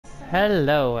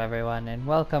Hello everyone and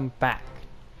welcome back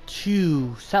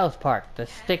to South Park, the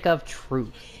Stick of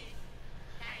Truth.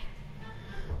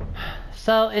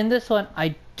 So in this one,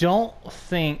 I don't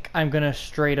think I'm gonna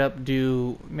straight up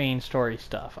do main story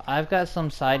stuff. I've got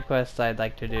some side quests I'd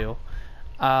like to do.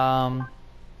 Not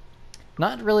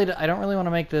really, I don't really want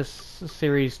to make this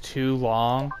series too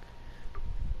long,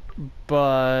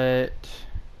 but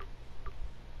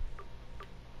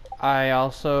I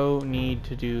also need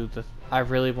to do the, I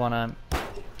really want to,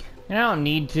 I don't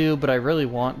need to, but I really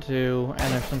want to,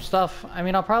 and there's some stuff, I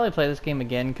mean, I'll probably play this game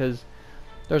again, because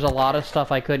there's a lot of stuff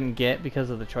I couldn't get because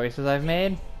of the choices I've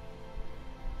made,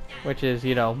 which is,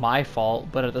 you know, my fault,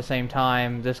 but at the same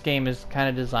time, this game is kind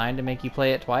of designed to make you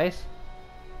play it twice.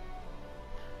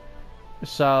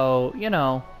 So, you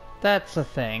know, that's a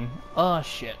thing. Oh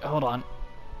shit, hold on.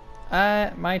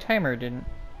 My timer didn't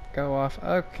go off.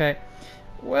 Okay.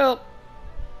 Well,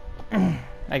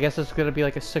 I guess it's gonna be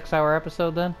like a 6-hour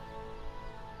episode then?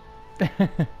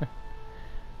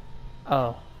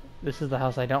 Oh, this is the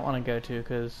house I don't want to go to,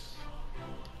 because...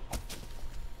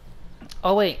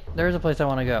 Oh wait, there's a place I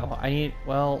want to go. I need,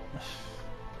 well...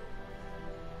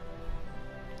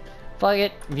 Fuck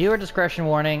it, viewer discretion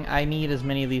warning, I need as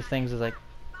many of these things as I...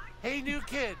 Hey new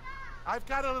kid, I've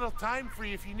got a little time for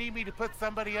you if you need me to put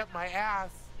somebody up my ass.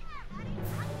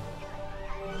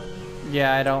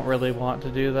 Yeah, I don't really want to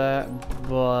do that,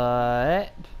 but...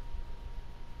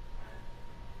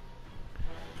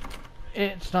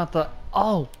 It's not the...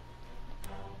 Oh!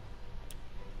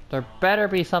 There better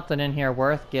be something in here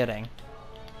worth getting.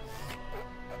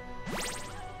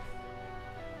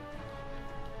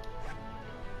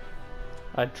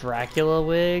 A Dracula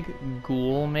wig,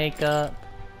 ghoul makeup,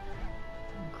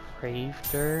 grave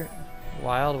dirt,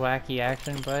 wild wacky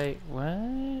action bite,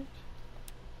 what?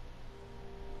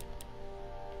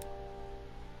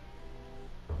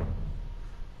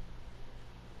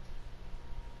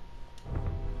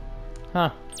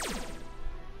 Huh.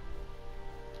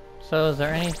 So is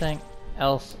there anything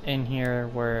else in here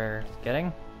we're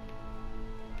getting?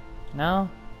 No?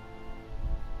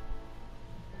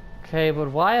 Okay,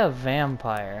 but why a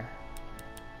vampire?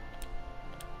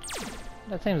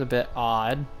 That seems a bit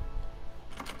odd.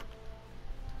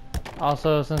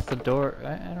 Also, since the door...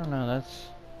 I don't know, that's...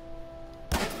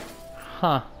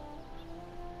 Huh.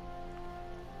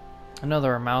 I know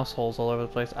there are mouse holes all over the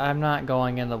place. I'm not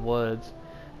going in the woods.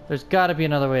 There's gotta be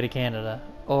another way to Canada.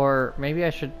 Or maybe I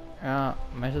should...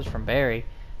 message from Barry.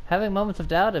 Having moments of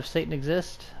doubt if Satan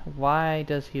exists, why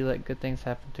does he let good things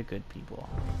happen to good people?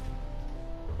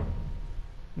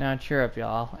 Now cheer up,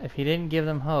 y'all. If he didn't give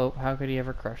them hope, how could he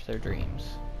ever crush their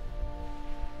dreams?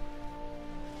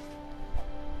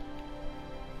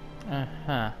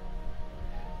 Uh-huh.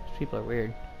 These people are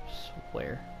weird. I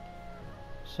swear.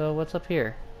 So what's up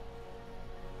here?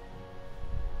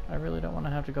 I really don't want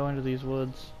to have to go into these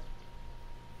woods.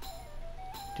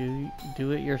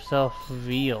 Do it yourself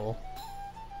veal.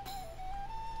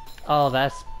 Oh,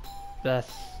 that's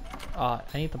I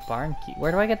need the barn key.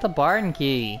 Where do I get the barn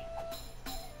key?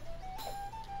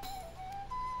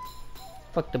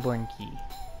 Fuck the barn key.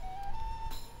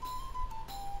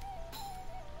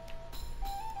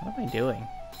 What am I doing?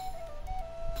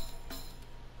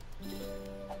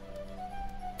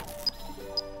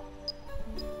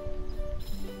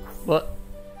 What?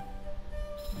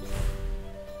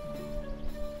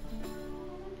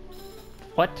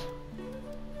 What?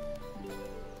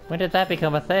 When did that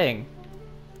become a thing?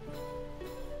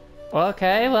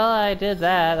 Okay, well I did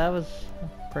that. That was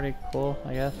pretty cool,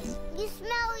 I guess. You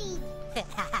smell weed.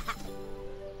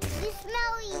 You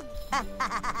smell weed.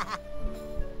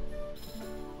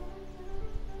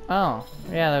 Oh,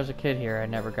 yeah, there's a kid here I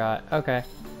never got. Okay.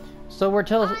 So we're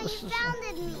till... Oh, you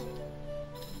founded me.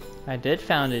 I did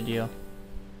founded you.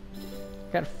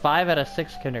 Got 5 out of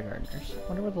 6 kindergartners.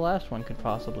 Wonder what the last one could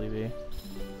possibly be.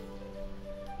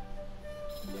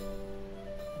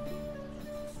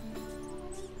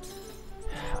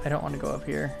 I don't want to go up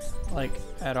here, like,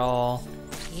 at all.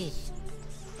 Yeesh.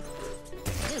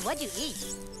 Dude, what'd you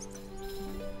eat?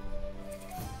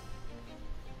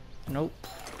 Nope.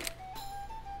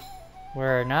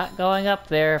 We're not going up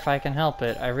there if I can help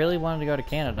it. I really wanted to go to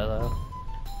Canada, though.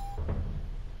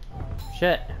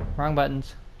 Shit. Wrong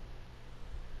buttons.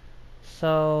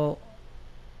 So...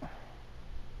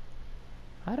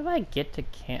 How do I get to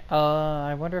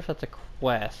I wonder if that's a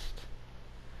quest.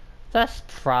 That's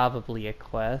probably a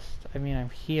quest. I mean, I'm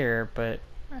here, but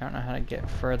I don't know how to get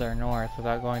further north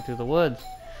without going through the woods.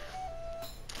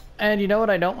 And you know what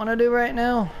I don't want to do right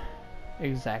now?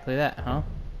 Exactly that, huh?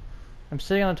 I'm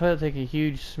sitting on the toilet taking a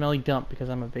huge smelly dump because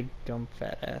I'm a big dumb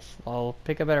fat ass. I'll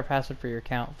pick a better password for your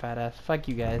account, fat ass. Fuck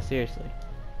you guys, seriously.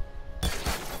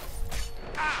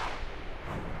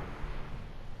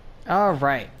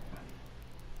 Alright.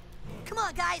 Come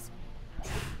on, guys.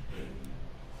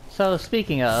 So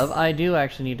speaking of, I do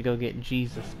actually need to go get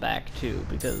Jesus back too,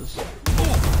 because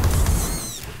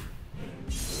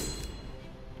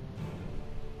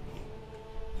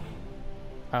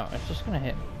oh, it's just gonna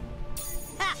hit me.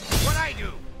 Ha! What I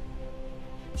do?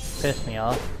 Piss me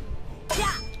off.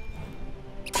 Yeah!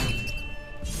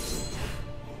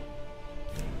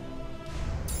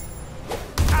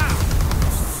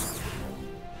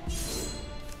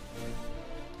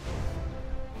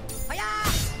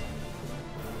 Hi-ya!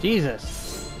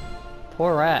 Jesus.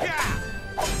 Poor rat. Yeah.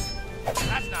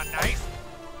 That's not nice.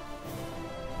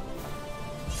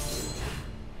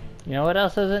 You know what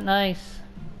else isn't nice?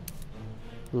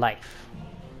 Life.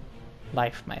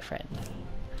 Life, my friend.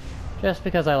 Just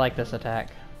because I like this attack.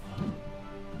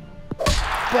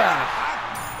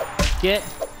 Get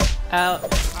out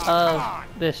of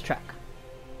this truck.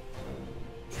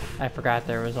 I forgot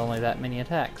there was only that many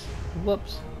attacks.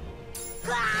 Whoops.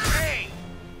 Hey!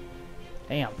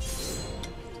 Damn.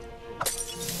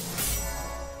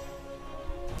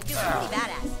 Dude, pretty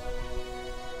badass.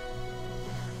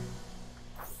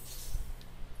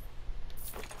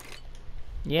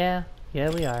 Yeah,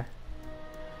 we are.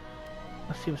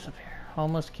 Let's see what's up here.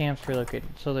 Homeless camps relocated.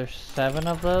 So there's 7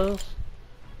 of those.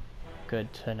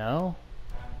 Good to know.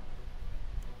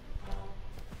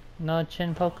 No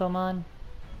Chin Pokemon?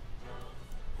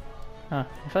 Huh.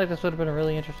 I feel like this would have been a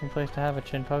really interesting place to have a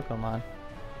Chin Pokemon.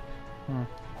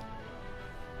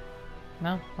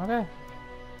 No? Okay.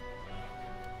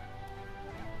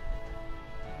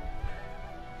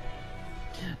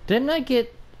 Didn't I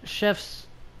get Chef's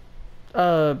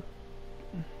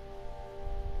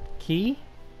key?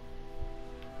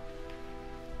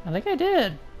 I think I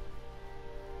did.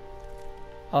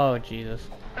 Oh Jesus.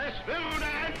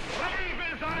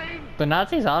 The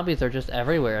Nazi zombies are just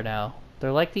everywhere now.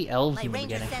 They're like the elves My in the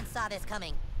ranger beginning. sense saw this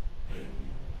coming.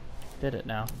 Did it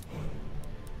now.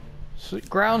 Sweet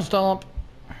ground stomp.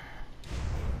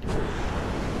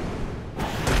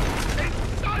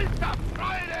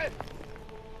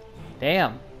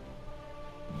 Damn.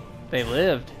 They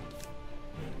lived.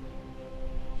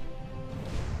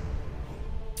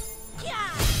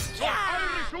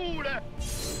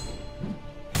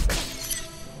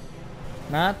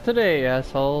 Not today,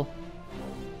 asshole.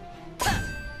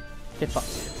 Get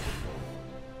fucked.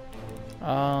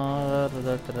 Da, da,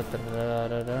 da, da, da,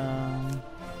 da, da.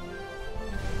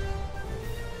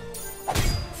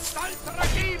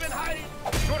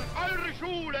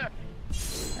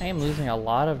 I am losing a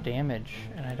lot of damage,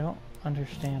 and I don't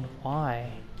understand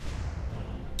why.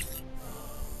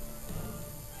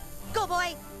 Go,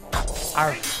 boy!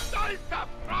 Arf.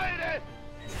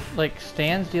 Like,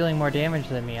 Stan's dealing more damage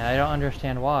than me. I don't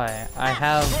understand why. I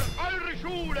have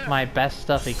my best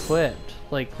stuff equipped.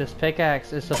 Like, this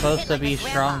pickaxe is supposed to be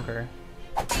stronger.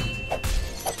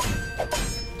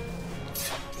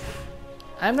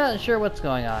 I'm not sure what's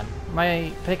going on.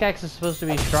 My pickaxe is supposed to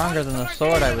be stronger than the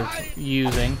sword I was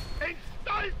using,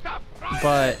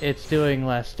 but it's doing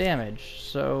less damage,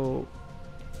 so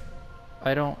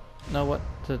I don't know what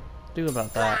to do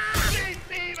about that.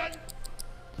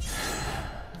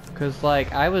 Cause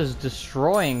like, I was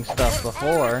destroying stuff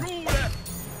before.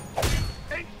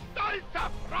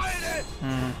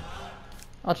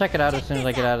 I'll check it out as soon as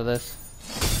I get out of this.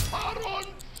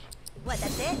 What,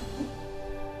 that's it?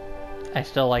 I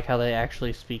still like how they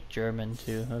actually speak German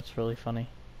too. That's really funny.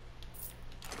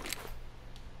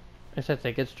 At least I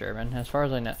think it's German. As far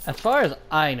as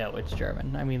I know, it's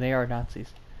German. I mean, they are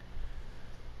Nazis.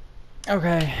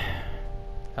 Okay.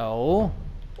 Oh.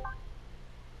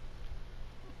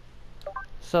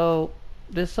 So,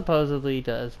 this supposedly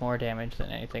does more damage than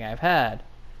anything I've had.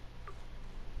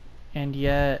 And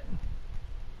yet,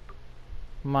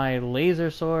 my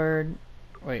laser sword...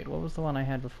 Wait, what was the one I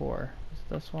had before? Was it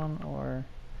this one, or...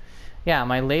 Yeah,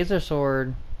 my laser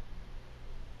sword...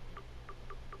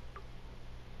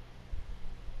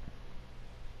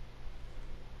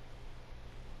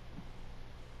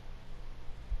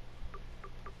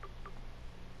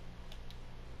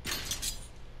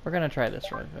 We're gonna try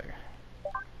this right here.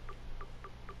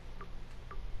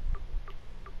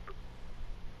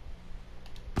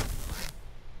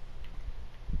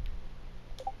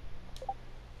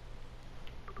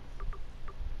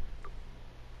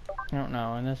 I don't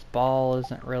know, and this ball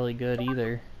isn't really good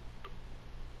either. I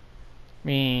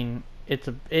mean,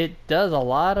 it does a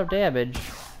lot of damage,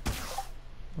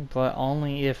 but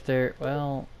only if they're,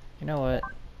 well, you know what?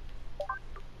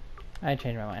 I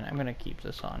changed my mind. I'm gonna keep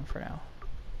this on for now.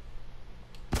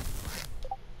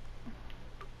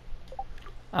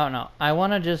 I don't know. I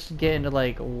want to just get into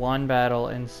like one battle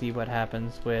and see what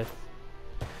happens with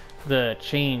the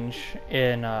change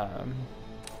in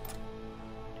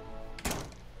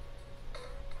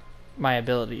my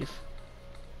abilities.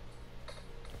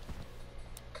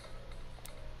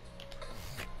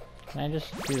 Can I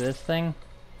just do this thing?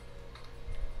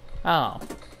 Oh.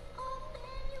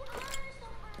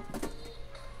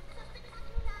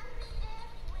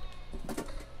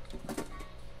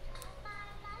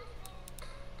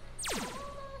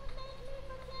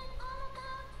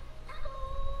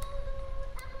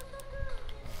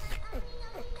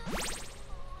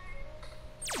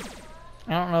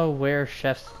 I don't know where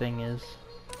Chef's thing is.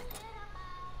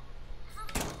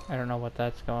 I don't know what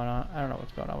that's going on. I don't know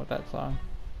what's going on with that song.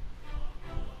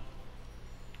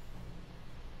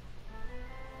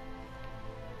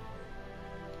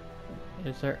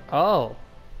 Is there... Oh!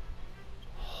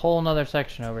 Whole nother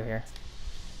section over here.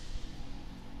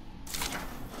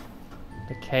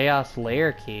 The Chaos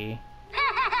Layer Key.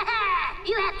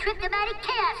 You have tricked the mighty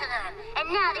Chaos Alarm, and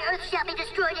now the Earth shall be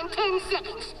destroyed in 10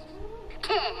 seconds.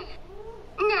 10,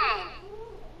 9,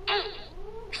 8,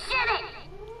 7.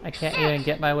 I can't even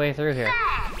get my way through here.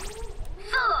 5, 4,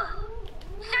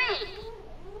 3,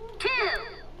 2,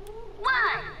 1.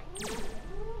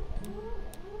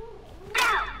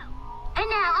 Go! And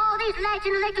now all these lights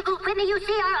and electrical equipment you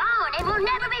see are on and will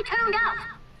never be turned off,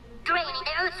 draining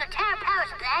the Earth's entire power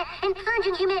supply and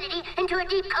plunging humanity into a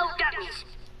deep, cold darkness.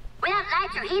 Without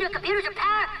lights or heat or computers or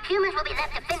power, humans will be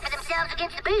left to fend for themselves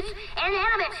against the beasts and the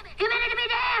elements. Humanity be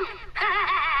damned!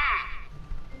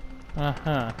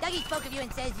 Uh-huh. Dougie spoke of you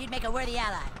and says you'd make a worthy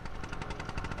ally.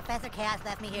 Professor Chaos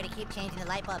left me here to keep changing the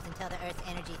light bulbs until the Earth's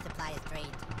energy supply is drained.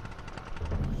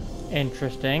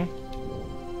 Interesting.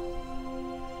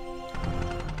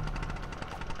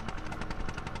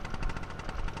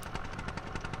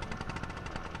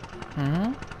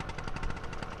 Hmm?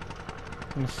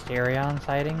 Mysterion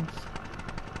sightings?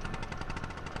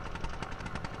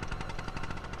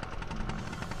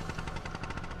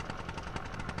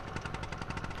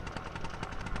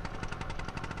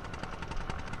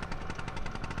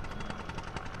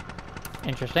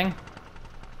 Interesting.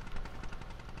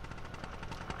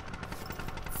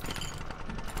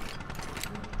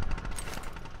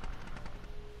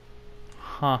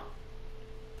 Huh.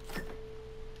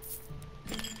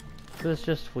 This is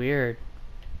just weird.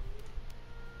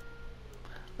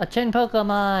 A Chin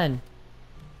Pokemon!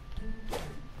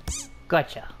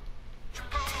 Gotcha.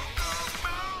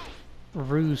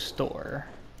 Ruse Store.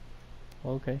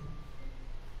 Okay.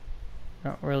 I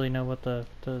don't really know what the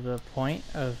point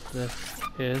of this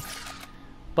is.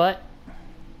 But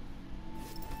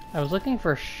I was looking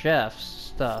for Chef's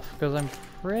stuff, because I'm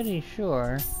pretty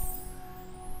sure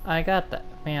I got that.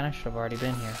 Man, I should have already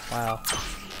been here. Wow.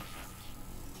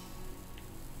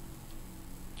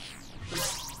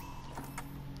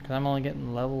 Because I'm only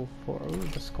getting level 4. Ooh,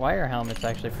 the Squire helmet's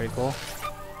actually pretty cool.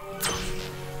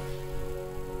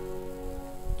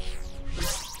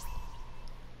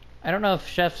 I don't know if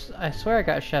Chef's... I swear I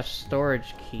got Chef's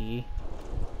storage key.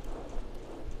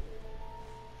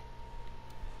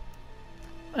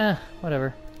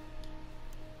 Whatever.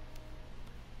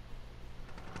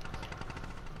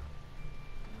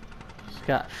 It's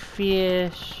got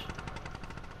fish.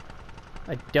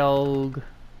 A dog.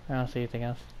 I don't see anything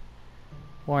else.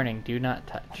 Warning, do not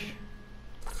touch.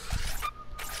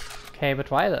 Okay,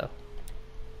 but why though?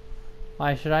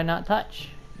 Why should I not touch?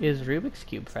 Is Rubik's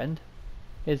Cube, friend.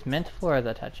 Is meant for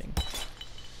the touching.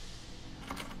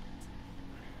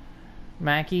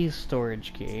 Mackey's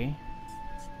storage key.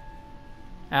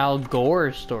 Al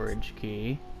Gore's storage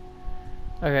key.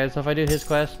 Okay, so if I do his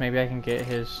quest, maybe I can get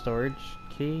his storage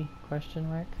key? Question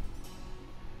mark?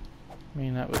 I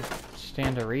mean, that would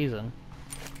stand to reason.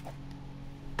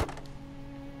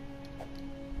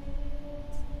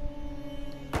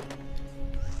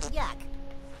 Yuck.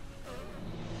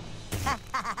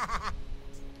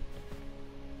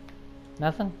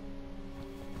 Nothing?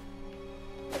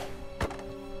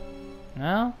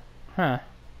 No? Huh.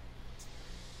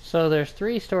 So there's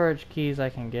 3 storage keys I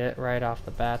can get right off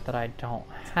the bat that I don't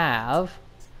have.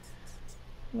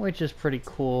 Which is pretty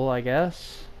cool, I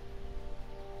guess.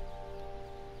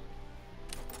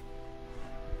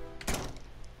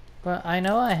 But I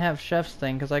know I have Chef's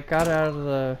thing because I got it out of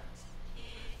the...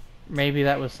 Maybe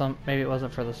that was some... Maybe it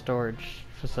wasn't for the storage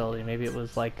facility. Maybe it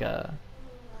was like a...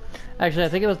 Actually, I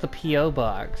think it was the P.O.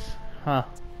 box. Huh.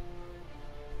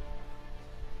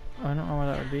 I don't know where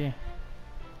that would be.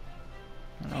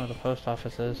 I don't know where the post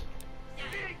office is.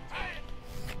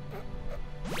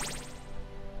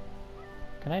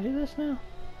 Can I do this now?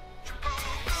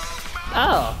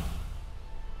 Oh!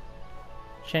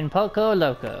 Shinpoko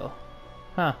Loco.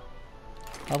 Huh.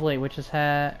 Lovely witch's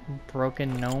hat,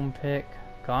 broken gnome pick,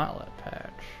 gauntlet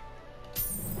patch.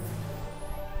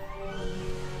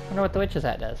 Wonder what the witch's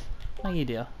hat does. How you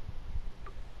do?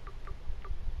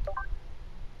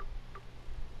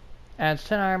 Adds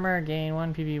 10 armor, gain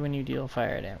 1 PP when you deal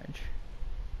fire damage.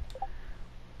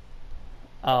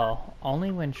 Oh,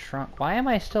 only when shrunk. Why am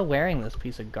I still wearing this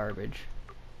piece of garbage?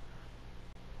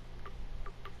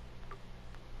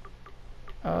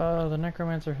 Oh, the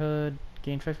necromancer hood.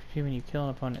 Gain 5 PP when you kill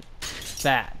an opponent.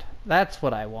 That's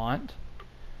what I want.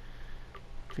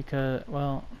 Because,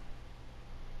 well...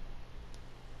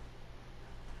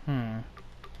 I'm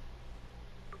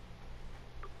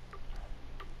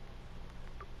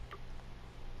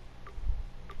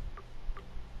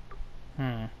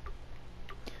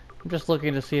just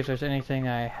looking to see if there's anything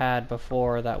I had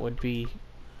before that would be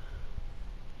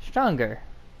stronger.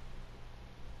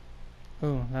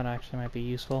 Ooh, that actually might be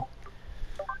useful.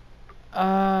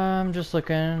 I'm just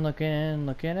looking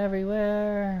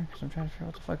everywhere. Cause I'm trying to figure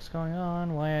out what the fuck's going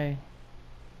on. Why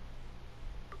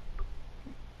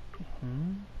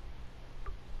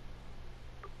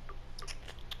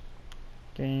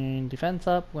Gain defense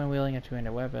up when wielding a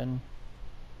two-handed weapon.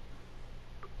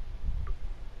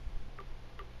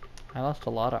 I lost a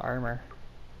lot of armor.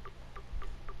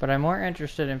 But I'm more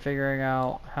interested in figuring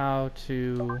out how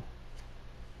to...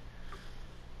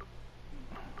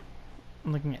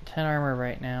 I'm looking at 10 armor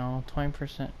right now,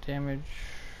 20% damage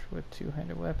with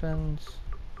two-handed weapons.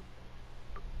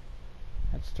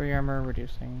 That's 3 armor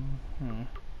reducing.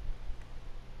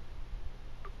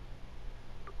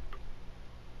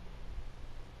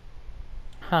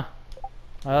 Huh.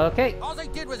 Okay. All I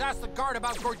did was ask the guard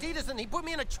about gorditas and he put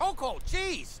me in a chokehold.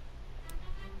 Jeez.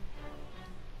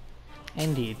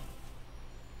 Indeed.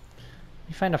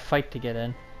 You find a fight to get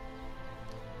in.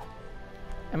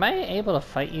 Am I able to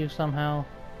fight you somehow?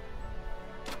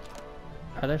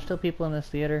 Are there still people in this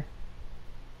theater?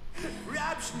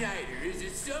 Rob Schneider is a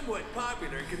somewhat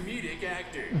popular comedic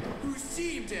actor who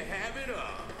seemed to have it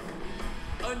all.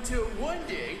 Until one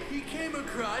day he came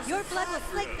across your blood will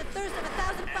slake the thirst of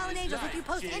 1,000 fallen angels if you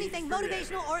post anything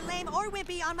motivational or lame or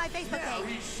wimpy on my Facebook now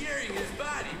page. He's sharing his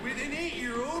body with an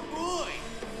 8-year-old boy.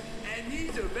 And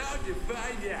he's about to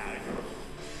find out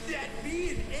that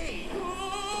being 8 ain't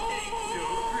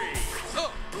so great.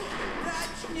 Rob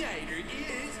Schneider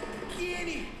is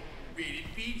Kenny, rated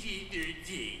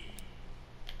PG-13.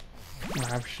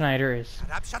 Rob Schneider is...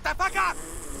 Shut the fuck up!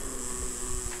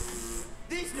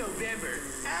 This November,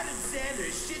 Adam Sandler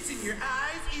shits in your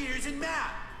eyes, ears, and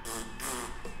mouth.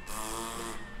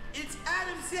 It's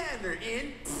Adam Sandler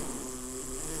in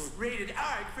Rated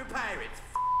R for Pirates.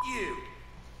 You.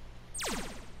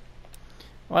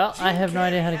 Well, Jim I have no Carrey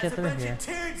idea how to has get through a bunch here. of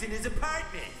turds in his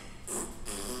apartment.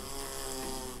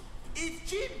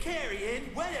 It's Jim Carrey in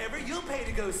whatever. You'll pay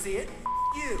to go see it.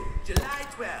 You. July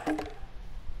 12th.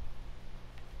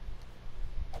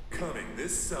 Coming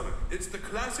this summer, it's the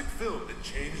classic film that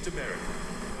changed America.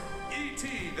 E.T.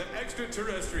 the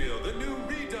Extraterrestrial, the new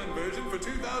redone version for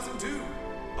 2002.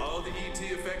 All the E.T.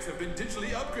 effects have been digitally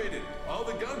upgraded. All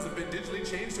the guns have been digitally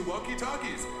changed to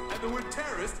walkie-talkies. And the word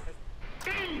terrorist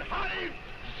has...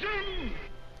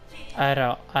 I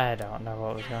don't know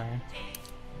what was going on.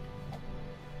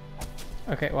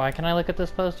 Okay, why can I look at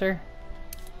this poster?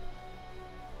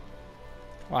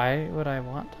 Why would I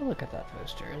want to look at that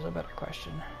poster is a better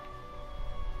question.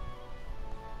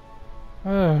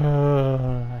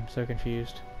 I'm so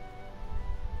confused.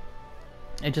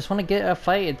 I just want to get a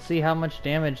fight and see how much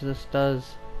damage this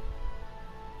does.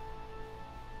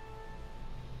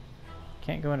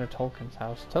 Can't go into Tolkien's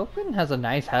house. Tolkien has a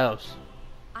nice house.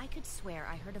 I could swear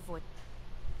I heard a voice.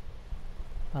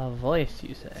 A voice,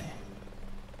 you say?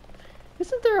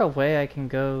 Isn't there a way I can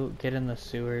go get in the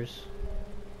sewers?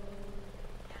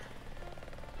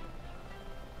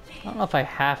 I don't know if I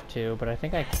have to, but I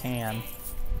think I can.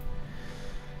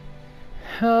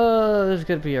 Oh, this is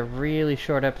gonna be a really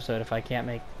short episode if I can't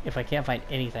find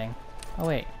anything. Oh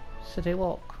wait, city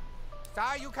walk.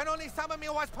 Sir, you can only summon me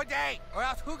once per day, or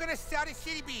else who gonna sell the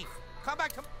shitty beef? Come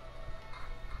back to...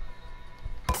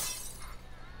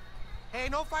 Hey,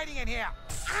 no fighting in here.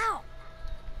 Ow!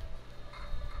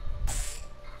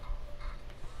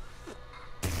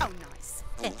 Oh, nice.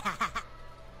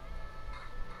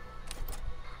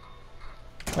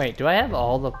 Wait, do I have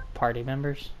all the party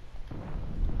members?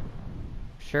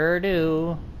 Sure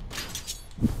do.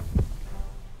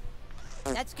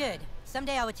 That's good.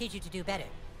 Someday I will teach you to do better.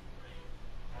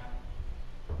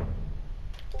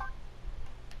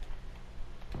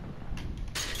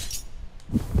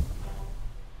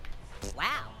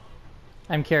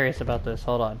 I'm curious about this.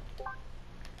 Hold on.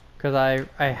 Because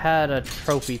I had a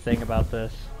trophy thing about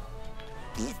this.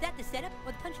 Is that the setup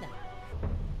or the punchline?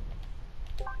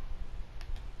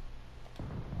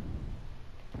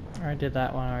 I already did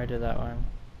that one. I already did that one.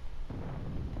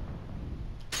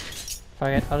 Fuck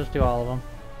it. I'll just do all of them.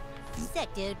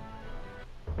 Sick, dude.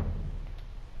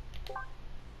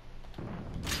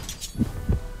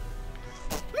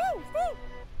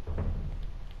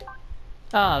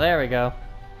 Ah, there we go.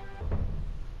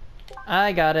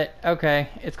 I got it. Okay.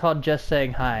 It's called Just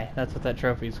Saying Hi. That's what that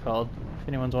trophy's called, if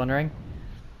anyone's wondering.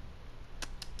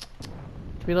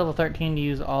 To be level 13 to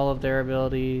use all of their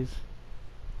abilities.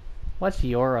 What's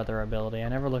your other ability? I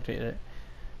never looked at it.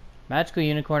 Magical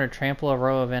Unicorn or trample a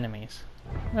row of enemies.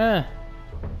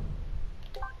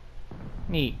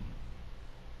 Neat.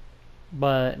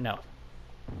 But no.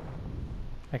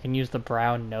 I can use the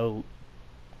brown note.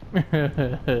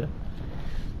 We're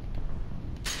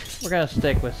gonna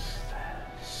stick with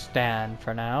Stan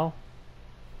for now.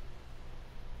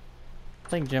 I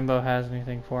think Jimbo has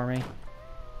anything for me.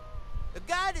 The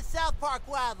guide at South Park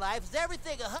Wildlife is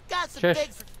everything a got some Shush.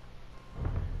 things for...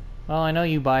 Well, I know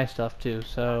you buy stuff too,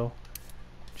 so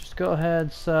just go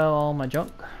ahead, sell all my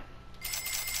junk.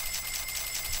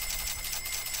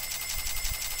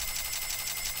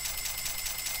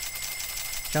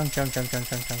 Junk, junk, junk, junk,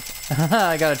 junk, junk.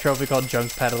 I got a trophy called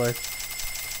Junk Peddler.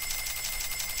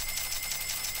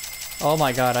 Oh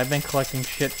my god, I've been collecting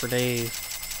shit for days.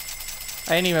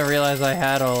 I didn't even realize I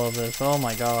had all of this. Oh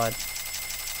my god.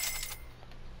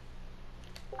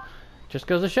 Just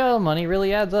goes to show, money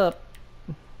really adds up.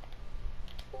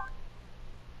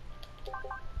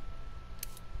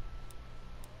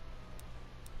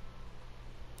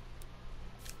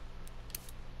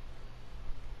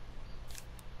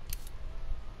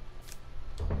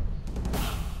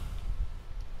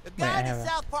 The guide at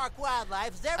South Park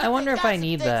Wildlife is everything I wonder if got I some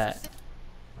need things that. for...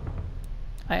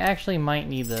 I actually might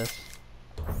need this.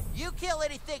 You kill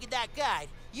anything in that guide,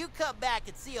 you come back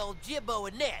and see old Jimbo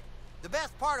and Ned. The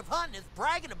best part of hunting is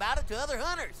bragging about it to other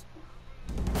hunters.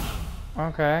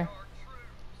 Okay.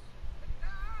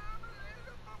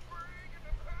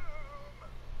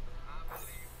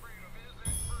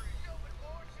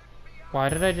 Why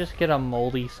did I just get a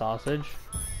moldy sausage?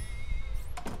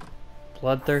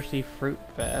 Bloodthirsty fruit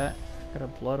bat. Got a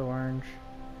blood orange.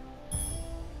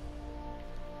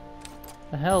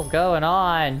 The hell's going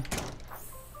on?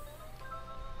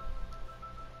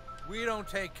 We don't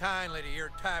take kindly to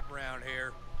your type around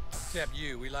here. Except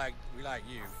you, we like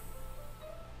you.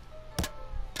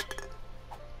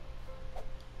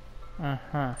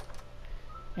 Uh-huh.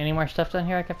 Any more stuff down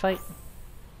here I can fight?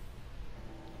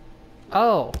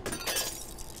 Oh!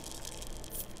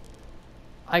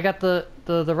 I got the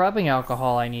rubbing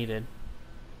alcohol I needed.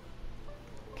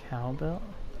 Cowbell?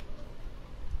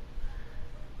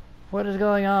 What is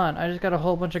going on? I just got a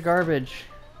whole bunch of garbage.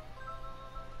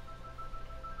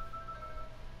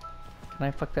 Can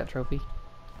I fuck that trophy?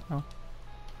 No.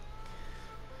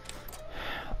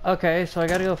 Okay, so I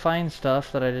gotta go find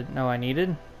stuff that I didn't know I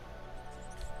needed.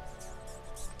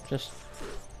 Just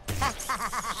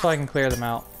so I can clear them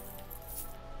out.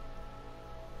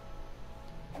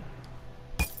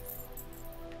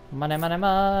 Money, money,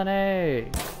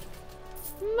 money!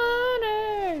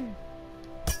 Money!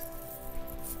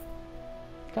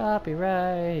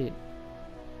 Copyright!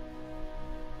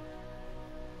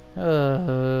 I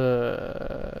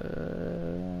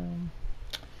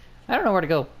don't know where to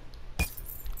go.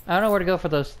 I don't know where to go for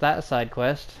that side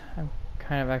quest. I'm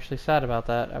kind of actually sad about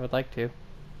that. I would like to.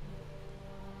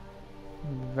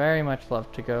 Very much love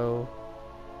to go.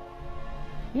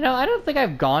 You know, I don't think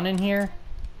I've gone in here.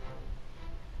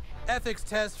 Ethics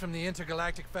tests from the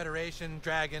Intergalactic Federation,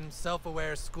 Dragon,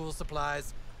 self-aware school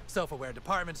supplies, self-aware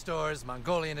department stores,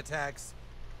 Mongolian attacks.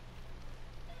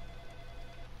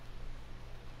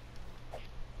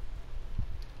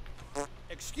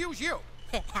 Excuse you.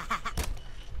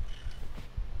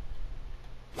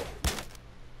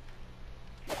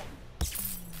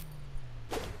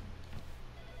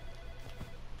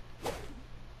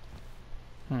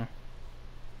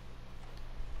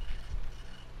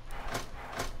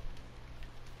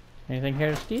 Anything here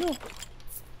to steal?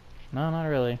 No, not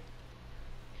really.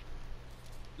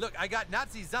 Look, I got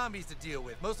Nazi zombies to deal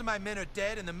with. Most of my men are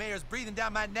dead and the mayor's breathing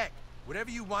down my neck.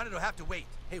 Whatever you wanted will have to wait.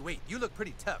 Hey, wait, you look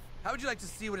pretty tough. How would you like to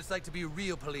see what it's like to be a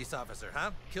real police officer,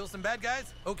 huh? Kill some bad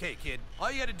guys? Okay, kid.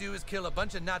 All you gotta do is kill a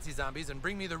bunch of Nazi zombies and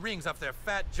bring me the rings off their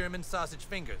fat German sausage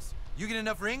fingers. You get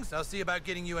enough rings, I'll see about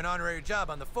getting you an honorary job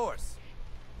on the force.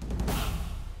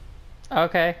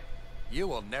 Okay. You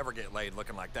will never get laid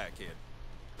looking like that, kid.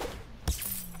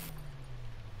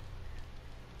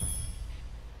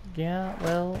 Yeah,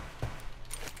 well...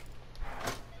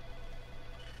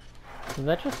 Did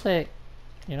that just say...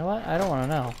 You know what? I don't want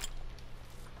to know.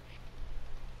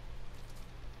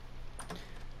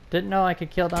 Didn't know I could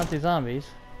kill Nazi zombies,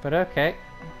 but okay.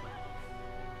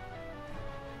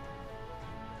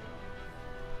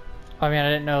 I mean, I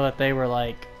didn't know that they were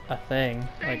like a thing.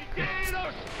 Like,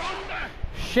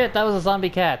 shit, that was a zombie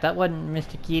cat. That wasn't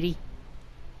Mr. Kitty.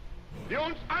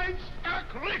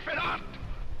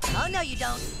 Oh, no, you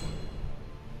don't.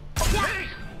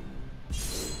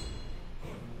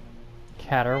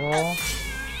 Caterwall.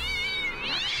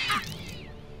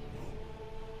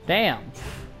 Damn.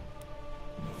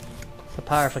 It's a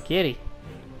powerful kitty.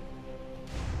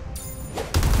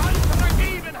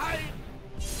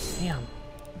 Damn.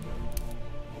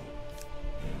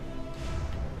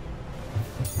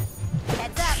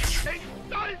 Heads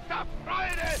up.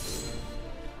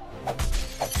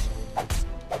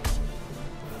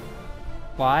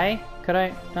 Why could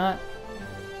I not?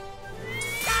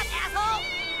 Stop, asshole!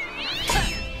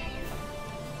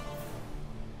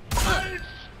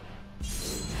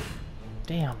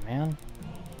 Damn, man.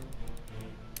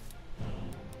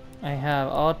 I have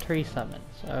all tree summons.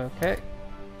 Okay.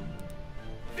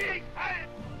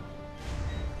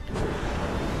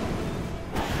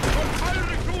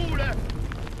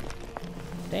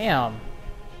 Damn.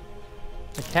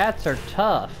 The cats are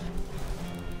tough.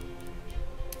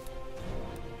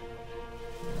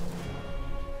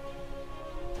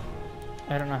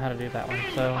 I don't know how to do that one,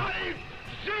 so...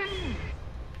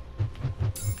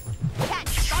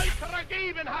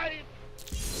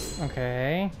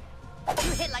 Okay.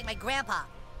 You hit like my grandpa.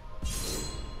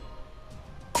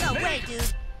 No way,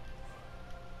 dude.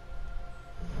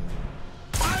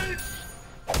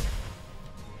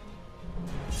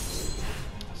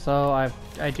 So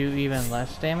I do even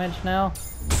less damage now?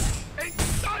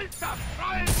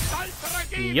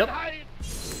 Yep.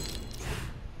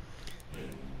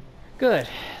 Good.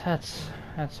 That's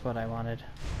what I wanted.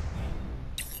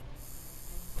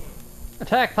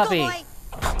 Attack, puppy! Go, boy.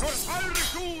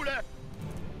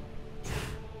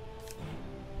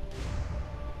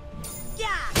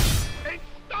 Yeah!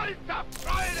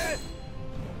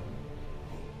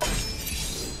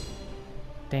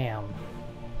 Damn.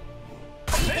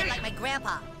 You hit like my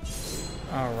grandpa.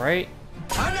 Alright.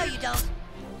 Oh, no, you don't.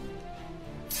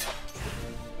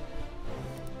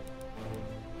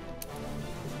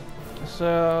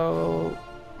 So...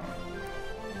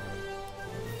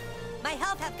 My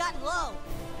health has gotten low.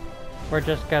 we're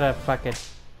just gonna fucking...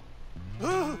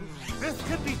 Ooh, this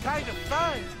could be kind of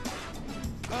fun.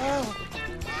 Oh.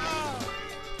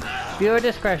 Viewer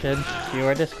discretion.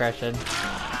 Viewer discretion.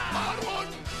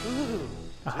 Ooh.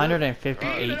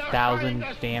 158,000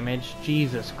 damage.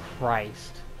 Jesus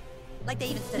Christ. Like they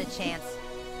even stood a chance.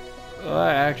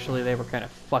 Actually, they were kind of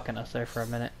fucking us there for a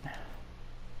minute.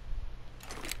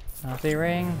 Nazi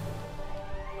ring.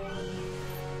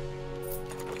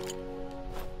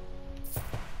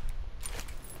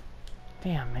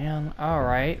 Damn, man.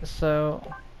 Alright, so...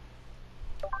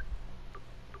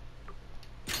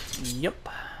 Yep.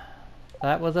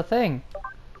 That was a thing.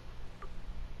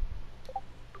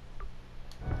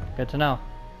 Good to know.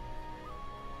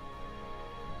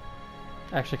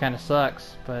 Actually kind of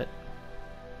sucks, but...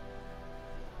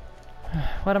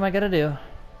 what am I gonna do?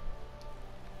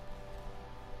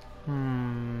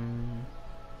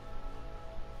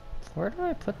 Where do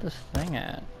I put this thing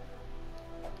at?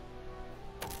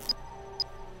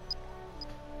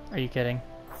 Are you kidding?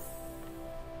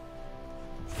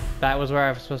 That was where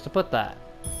I was supposed to put that.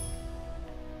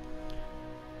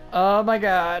 Oh my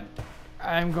god.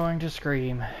 I'm going to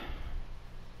scream.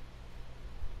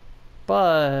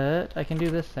 But I can do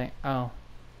this thing. Oh.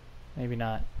 Maybe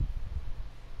not.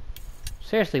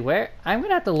 Seriously, where? I'm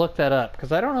gonna have to look that up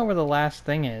because I don't know where the last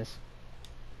thing is.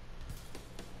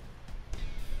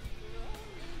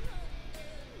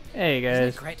 Hey guys. Isn't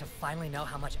it great to finally know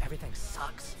how much everything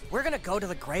sucks? We're gonna go to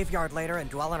the graveyard later and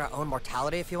dwell on our own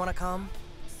mortality if you wanna come.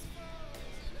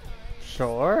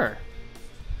 Sure.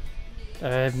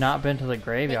 I've not been to the Make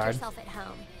graveyard. yourself at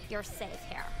home. You're safe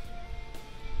here.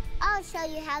 I'll show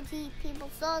you how to eat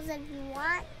people's souls if you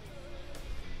want.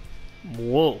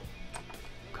 Whoa.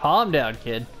 Calm down,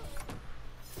 kid.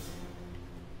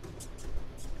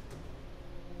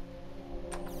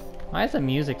 Why is the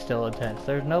music still intense?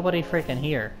 There's nobody freaking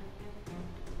here.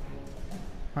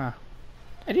 Huh.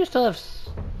 I do still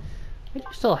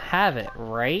have it,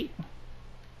 right?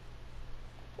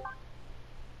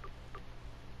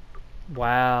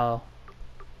 Wow.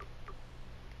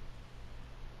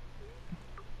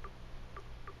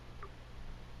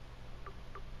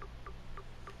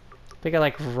 I think I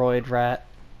like Roid Rat.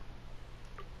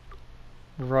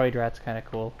 Roid rat's kind of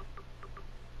cool.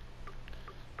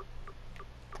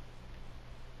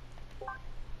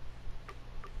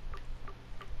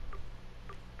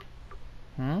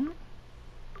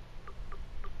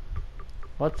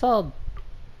 What's all...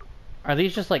 Are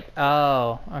these just like...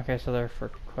 Oh, okay, so they're for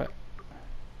quit.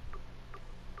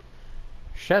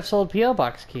 Chef's old P.O.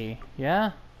 box key.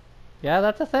 Yeah. Yeah,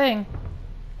 that's a thing.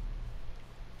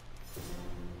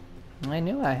 I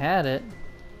knew I had it.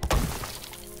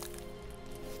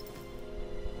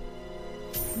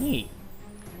 Neat.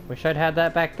 Wish I'd had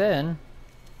that back then.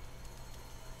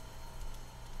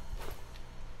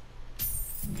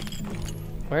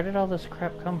 Where did all this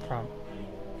crap come from?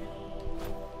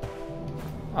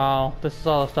 Oh, this is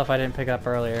all the stuff I didn't pick up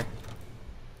earlier.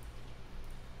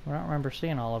 I don't remember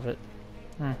seeing all of it.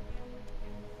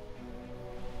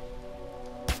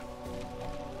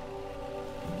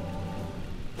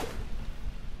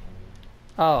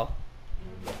 Oh.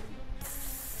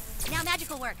 Now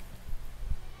magical work.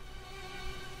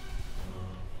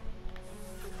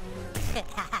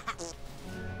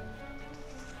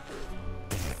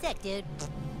 Sick, dude.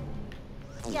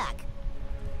 Yuck.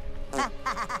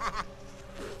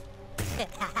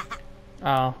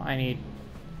 Oh, I need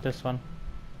this one.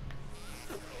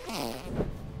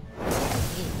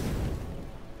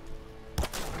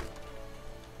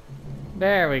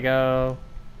 There we go.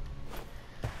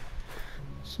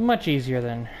 It's much easier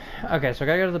then. Okay, so I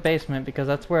gotta go to the basement because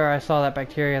that's where I saw that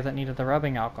bacteria that needed the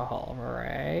rubbing alcohol,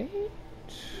 right?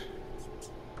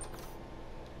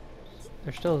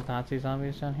 There's still Nazi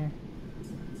zombies down here.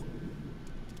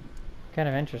 Kind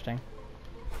of interesting.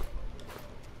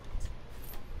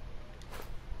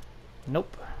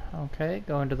 Nope. Okay,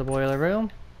 go into the boiler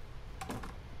room.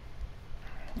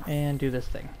 And do this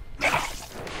thing.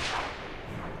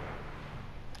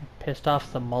 Pissed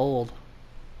off the mold.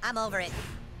 I'm over it.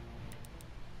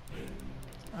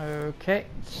 Okay,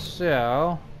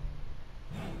 so...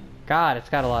 God, it's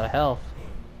got a lot of health.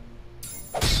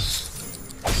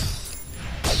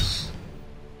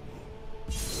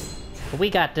 But we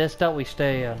got this, don't we,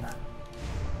 Stan?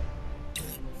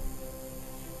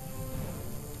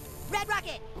 Red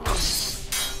rocket.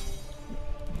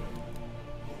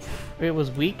 It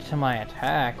was weak to my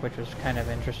attack, which was kind of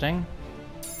interesting.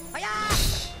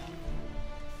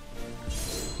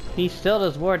 He still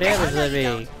does more damage than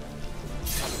me.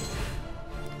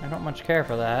 I don't much care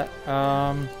for that.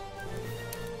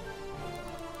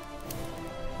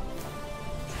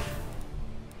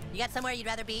 You got somewhere you'd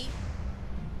rather be?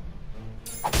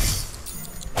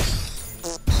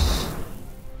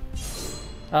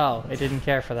 Oh, it didn't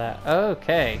care for that.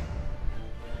 Okay.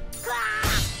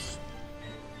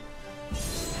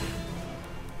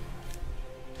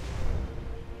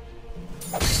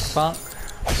 Bonk.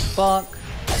 Bonk.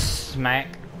 Smack.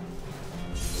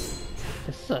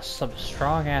 This is some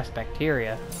strong ass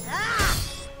bacteria.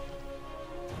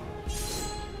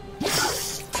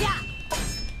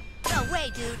 No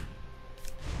way, dude.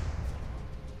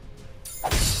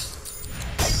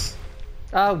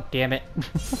 Oh, damn it.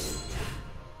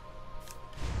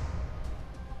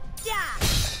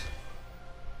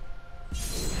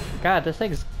 God, this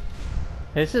thing's...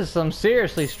 This is some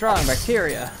seriously strong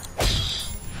bacteria.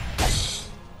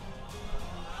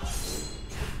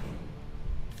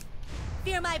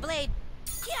 Fear my blade.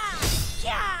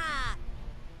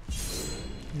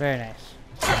 Very nice.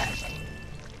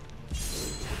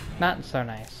 Not so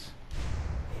nice.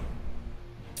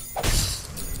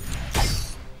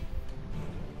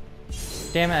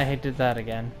 Damn it, I did that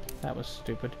again. That was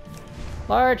stupid.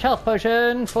 Large health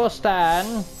potion for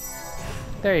Stan.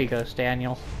 There you go,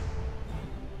 Staniel.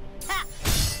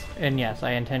 And yes,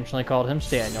 I intentionally called him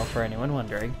Staniel for anyone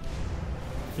wondering.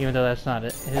 Even though that's not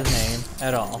his name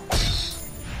at all.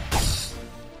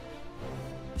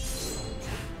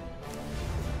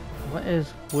 What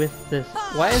is with this?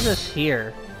 Why is this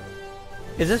here?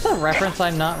 Is this a reference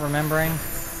I'm not remembering?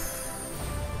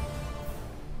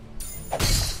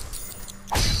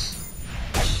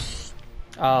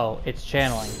 Oh, it's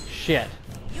channeling. Shit.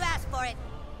 You asked for it.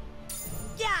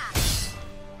 Yeah.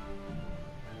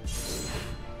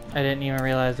 I didn't even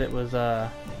realize it was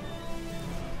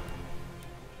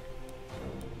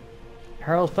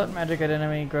hurls put magic at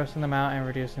enemy, grossing them out and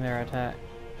reducing their attack.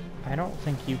 I don't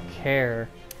think you care.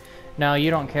 No,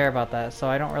 you don't care about that, so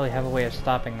I don't really have a way of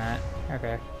stopping that.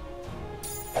 Okay.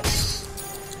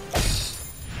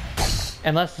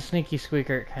 Unless the sneaky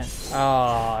squeaker can...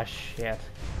 Oh, shit.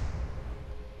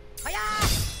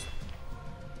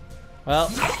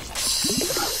 Well.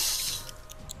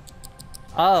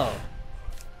 Oh.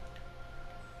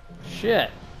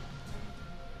 Shit.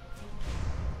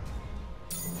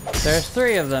 There's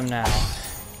 3 of them now.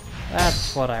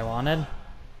 That's what I wanted.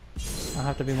 I'll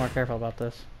have to be more careful about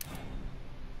this.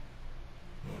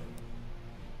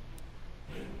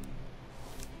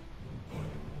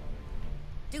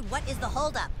 Dude, what is the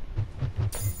holdup?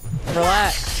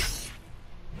 Relax.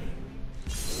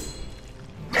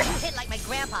 You hit like my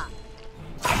grandpa.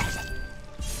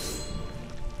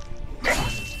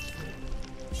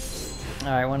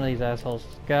 Alright, one of these assholes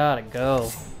gotta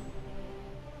go.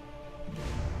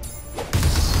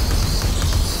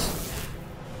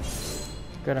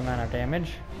 Good amount of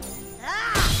damage.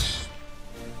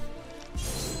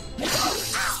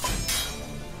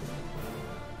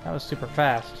 That was super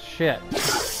fast. Shit.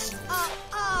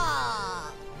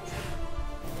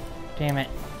 Damn it.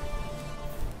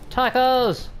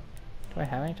 Tacos! Do I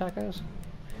have any tacos?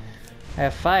 I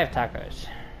have 5 tacos.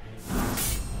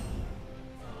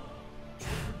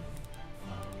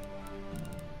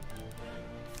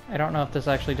 I don't know if this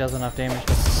actually does enough damage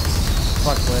to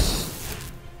fuck with.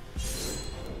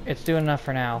 It's doing enough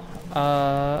for now.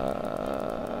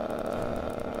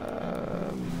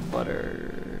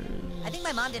 Butters. I think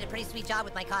my mom did a pretty sweet job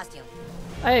with my costume.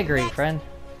 I agree, friend.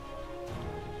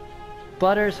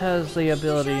 Butters has the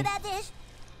ability. You sure about this?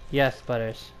 Yes,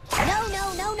 Butters. No.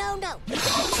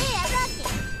 Hey, I rocked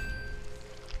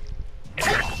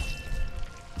it.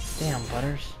 Damn,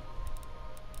 Butters.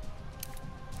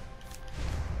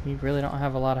 You really don't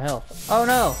have a lot of health. Oh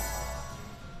no!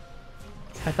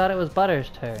 I thought it was Butters'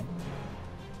 turn.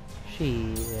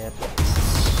 Shit.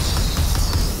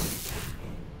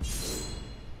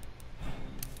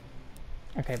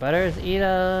 Okay, Butters, eat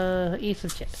some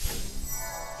chips.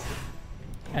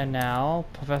 And now,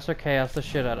 Professor Chaos the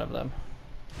shit out of them.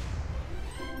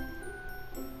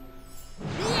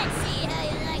 Let's see how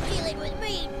you like dealing with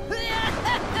me.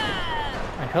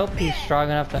 I hope he's strong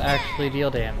enough to actually deal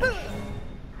damage.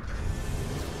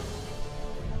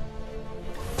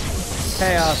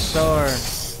 Chaos Sword.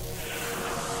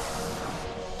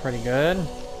 Pretty good.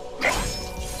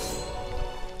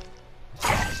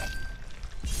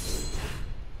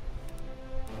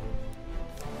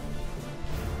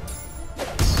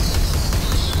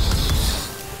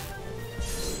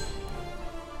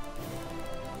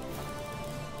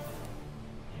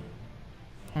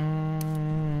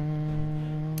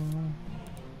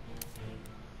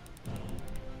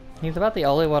 He's about the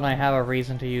only one I have a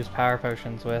reason to use power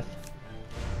potions with.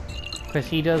 Because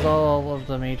he does all of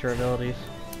the major abilities.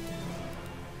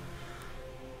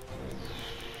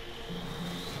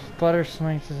 Butter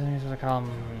smacks his enemies with a column.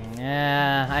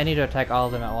 Yeah, I need to attack all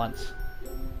of them at once.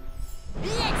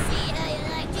 Let's see how you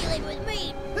like dealing with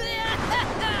me.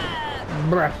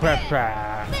 Brah, brah,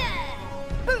 brah.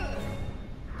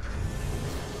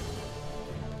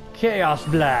 Chaos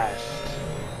Blast.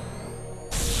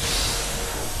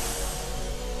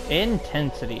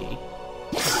 Intensity.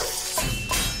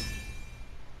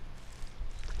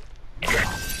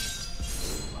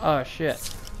 Oh shit.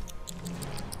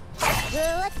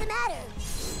 What's the matter?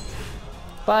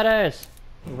 Butters!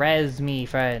 Res me,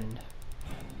 friend.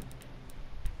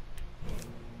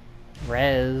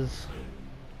 Res.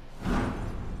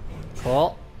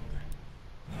 Cool.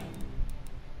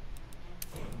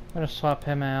 I'm gonna swap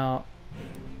him out.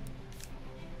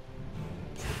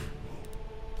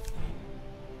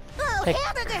 Oh, Take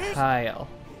hamburgers! Kyle.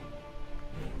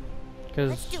 Let's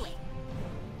Cause do it.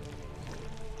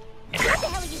 What the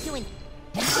hell are you doing?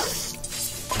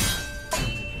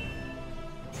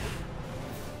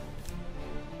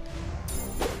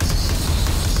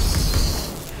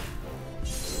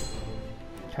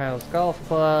 Kyle's golf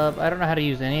club. I don't know how to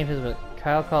use any of his, but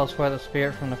Kyle calls for the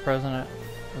spirit from the frozen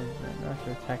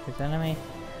to attack his enemy.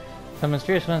 Some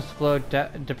mysterious winds to blow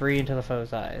debris into the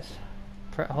foe's eyes.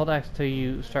 Hold X till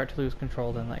you start to lose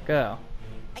control, then let go.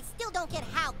 I still don't get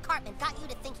how Cartman got you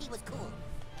to think he was cool.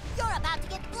 You're about to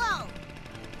get blown.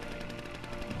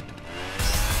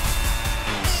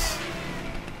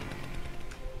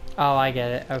 Oh, I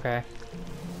get it. Okay.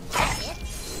 That's it.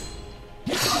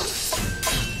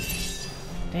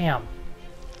 Damn.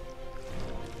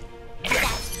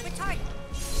 That's retarded.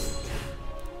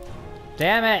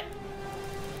 Damn it!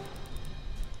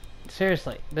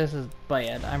 Seriously, this is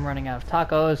bad. I'm running out of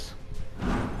tacos.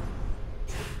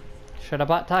 Should have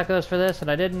bought tacos for this,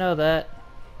 and I didn't know that.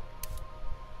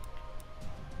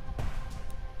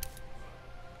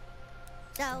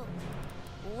 So,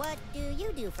 what do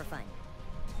you do for fun?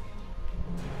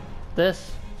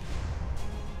 This.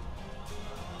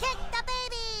 Kick the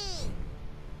baby!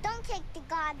 Don't kick the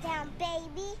goddamn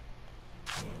baby.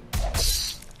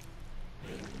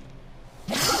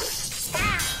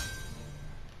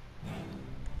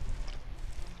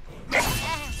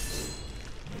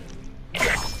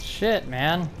 Shit,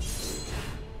 man.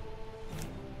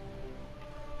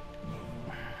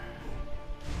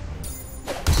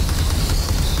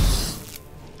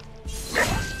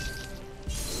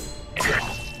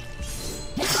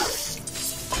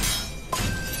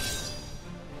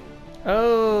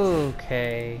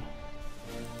 Okay.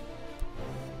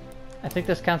 I think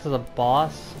this counts as a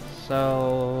boss,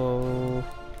 so...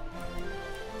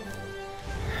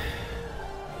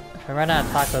 If I run out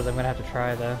of tacos, I'm gonna have to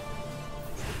try though.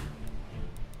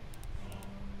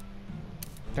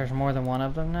 There's more than one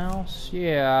of them now,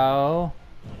 so...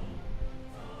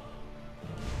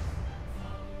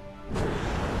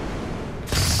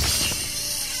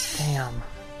 Damn.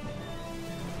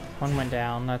 One went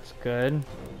down, that's good.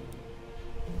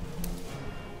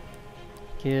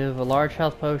 Give a large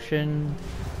health potion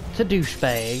to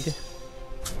Douchebag.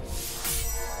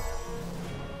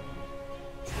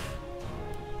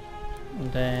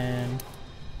 And then...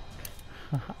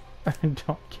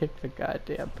 Don't kick the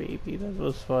goddamn baby, that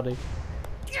was funny.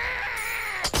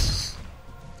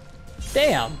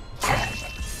 Damn!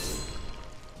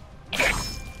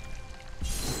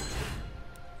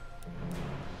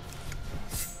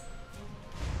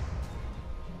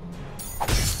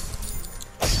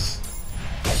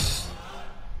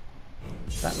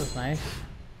 That was nice.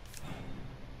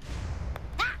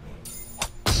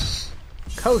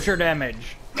 Kosher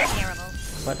damage! Terrible.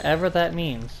 Whatever that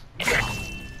means.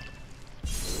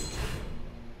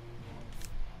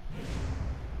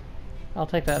 I'll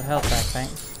take that health back,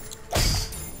 thanks.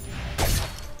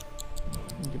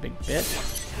 You big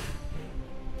bitch.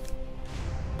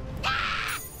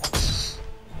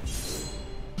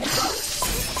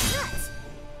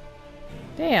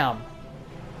 Damn!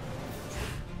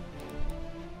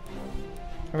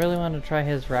 I really wanted to try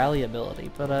his rally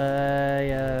ability, but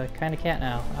I kinda can't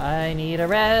now. I need a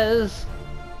res!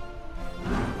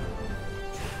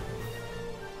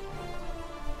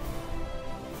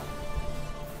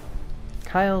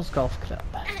 Kyle's Golf Club.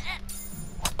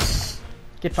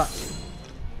 Get fucked.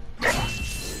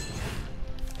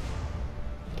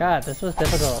 God, this was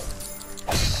difficult.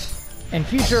 In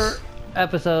future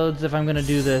episodes, if I'm gonna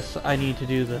do this, I need to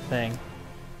do the thing.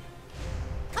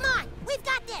 Come on, we've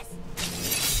got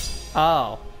this.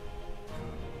 Oh.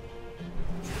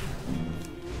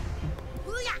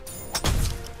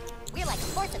 We're like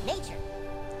a force of nature.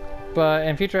 But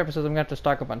in future episodes, I'm gonna have to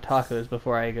stock up on tacos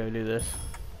before I go do this.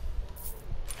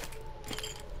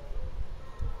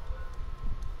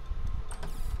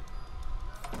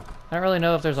 I don't really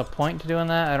know if there's a point to doing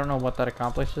that. I don't know what that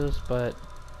accomplishes, but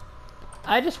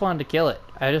I just wanted to kill it.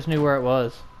 I just knew where it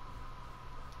was.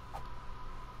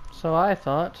 So I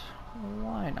thought,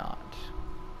 why not?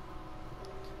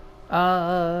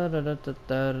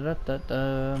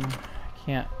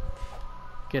 Can't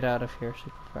get out of here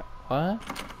super fast. What?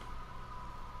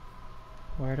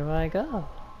 Where do I go?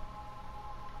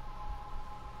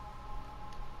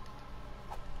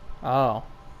 Oh.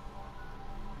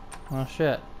 Well,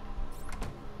 shit.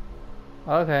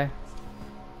 Okay.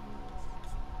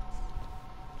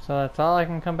 So that's all I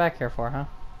can come back here for, huh?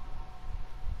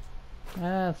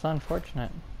 That's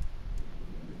unfortunate.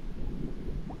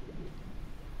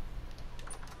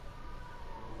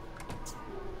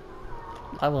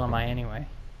 Level am I anyway?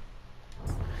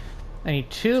 I need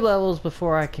 2 levels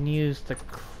before I can use the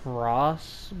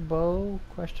crossbow?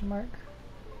 Question mark?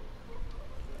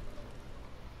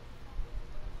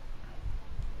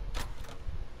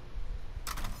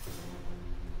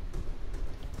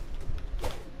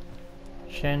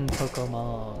 Shen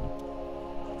Pokemon.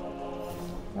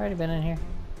 Already been in here?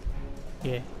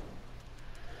 Yeah.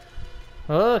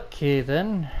 Okay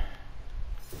then.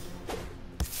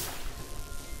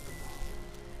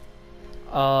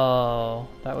 Oh,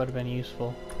 that would have been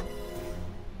useful.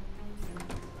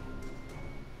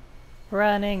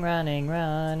 Running, running,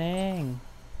 running.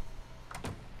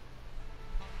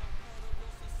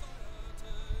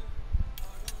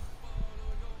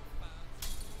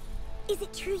 Is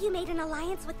it true you made an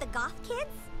alliance with the goth kids?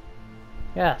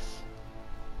 Yes.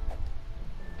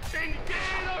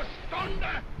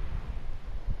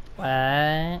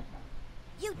 What?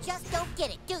 You just don't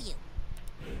get it, do you?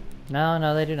 No,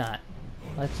 no, they do not.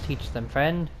 Let's teach them,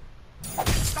 friend.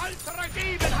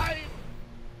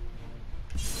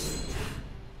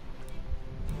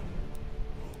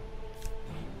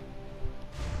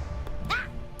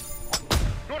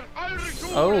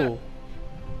 Oh.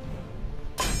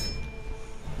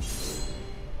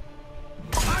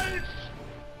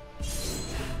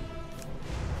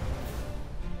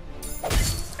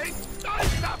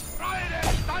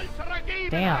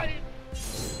 Damn.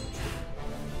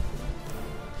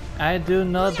 I do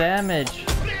no damage.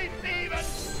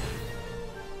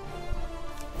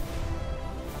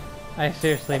 I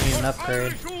seriously need an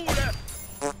upgrade.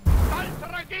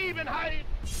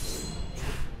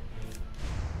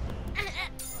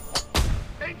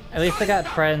 At least I got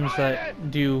friends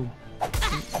that do. You have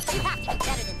to be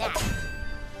better than that.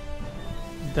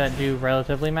 that do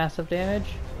relatively massive damage.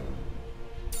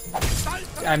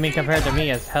 I mean, compared to me,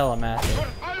 it's hella massive,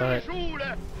 but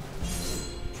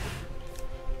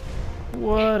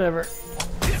whatever.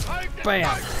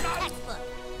 Bam!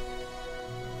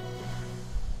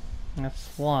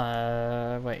 That's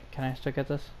one. Wait, can I still get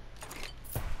this?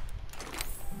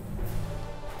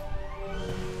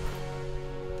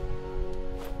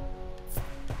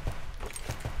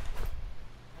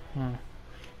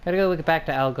 Gotta go look back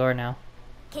to Al Gore now.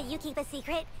 Can you keep a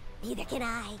secret? Neither can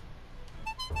I.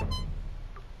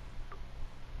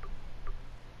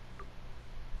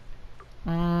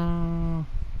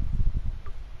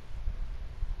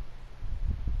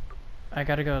 I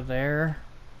gotta go there.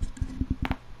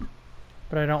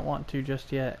 But I don't want to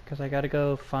just yet, because I gotta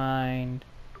go find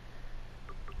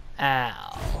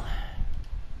Al.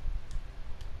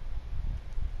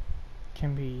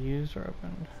 Can be used or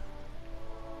opened.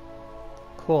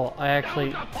 Cool, I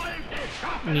actually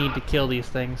need to kill these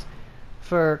things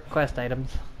for quest items.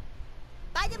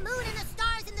 By the moon and the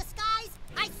stars in the skies,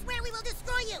 I swear we will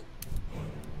destroy you!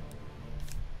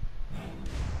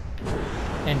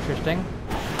 Interesting.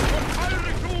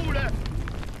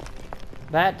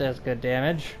 That does good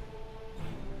damage.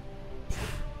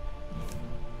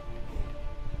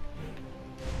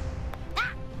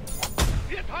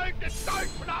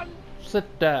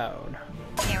 Sit down.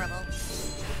 Terrible.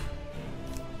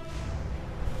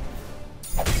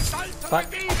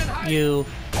 Fuck you,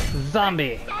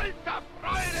 zombie.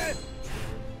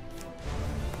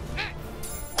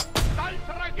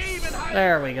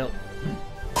 There we go.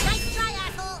 Nice try,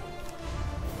 asshole.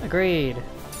 Agreed.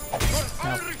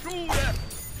 No.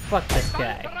 Fuck this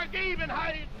guy.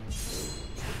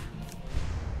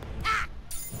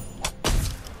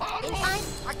 In time,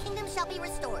 our kingdom shall be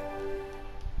restored.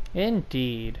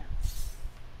 Indeed.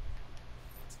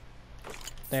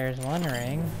 There's one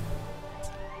ring.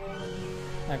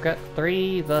 I've got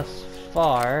 3 thus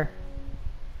far.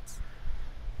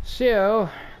 So,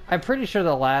 I'm pretty sure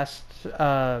the last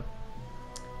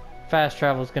fast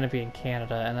travel is going to be in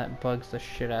Canada, and that bugs the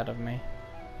shit out of me.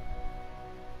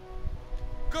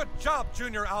 Good job,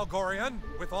 Junior Algorian.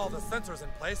 With all the sensors in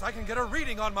place, I can get a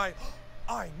reading on my...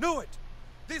 I knew it!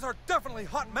 These are definitely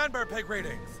hot Manbear Pig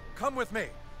readings. Come with me.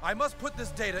 I must put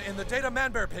this data in the data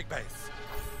Manbear Pig base.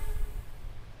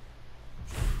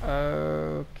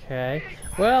 Okay.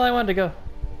 Well, I wanted to go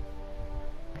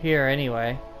here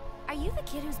anyway. Are you the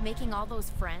kid who's making all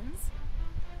those friends?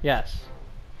 Yes.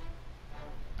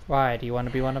 Why? Do you want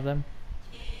to be one of them?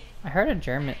 I heard a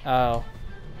German... Oh.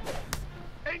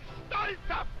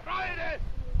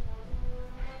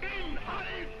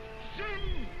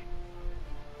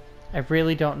 I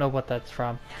really don't know what that's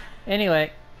from.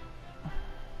 Anyway.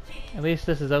 At least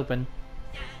this is open.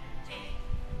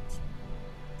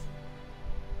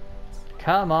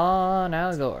 Come on,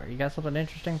 Al Gore. You got something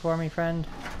interesting for me, friend?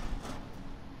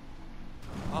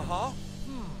 Uh-huh.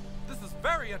 This is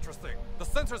very interesting. The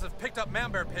sensors have picked up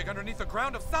Manbear Pig underneath the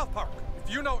ground of South Park.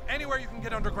 If you know anywhere you can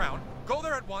get underground, go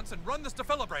there at once and run this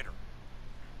defibrillator.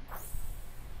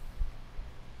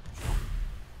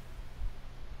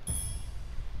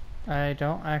 I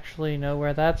don't actually know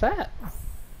where that's at.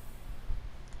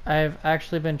 I've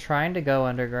actually been trying to go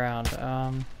underground.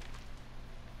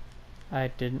 I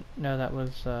didn't know that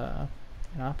was an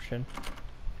option.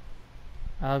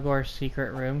 Al Gore's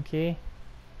secret room key.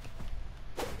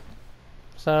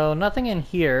 So nothing in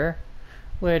here,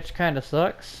 which kind of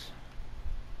sucks.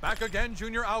 Back again,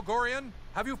 Junior Algorian?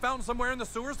 Have you found somewhere in the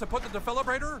sewers to put the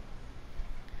defibrillator?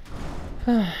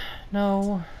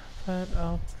 No, but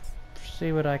I'll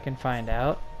see what I can find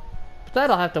out. But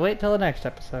that'll have to wait till the next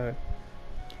episode,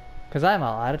 because I'm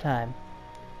all out of time.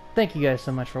 Thank you guys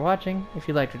so much for watching. If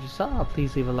you liked what you saw,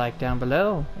 please leave a like down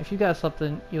below. If you got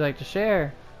something you'd like to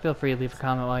share, feel free to leave a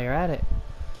comment while you're at it.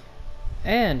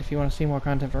 And if you want to see more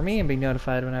content from me and be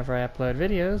notified whenever I upload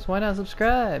videos, why not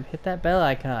subscribe? Hit that bell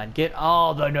icon. Get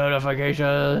all the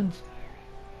notifications!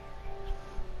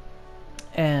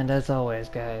 And as always,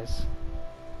 guys,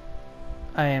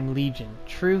 I am Legion,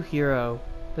 true hero.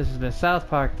 This has been South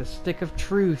Park, The Stick of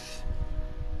Truth,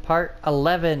 Part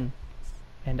 11.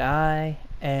 And I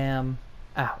am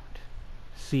out.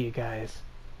 See you guys.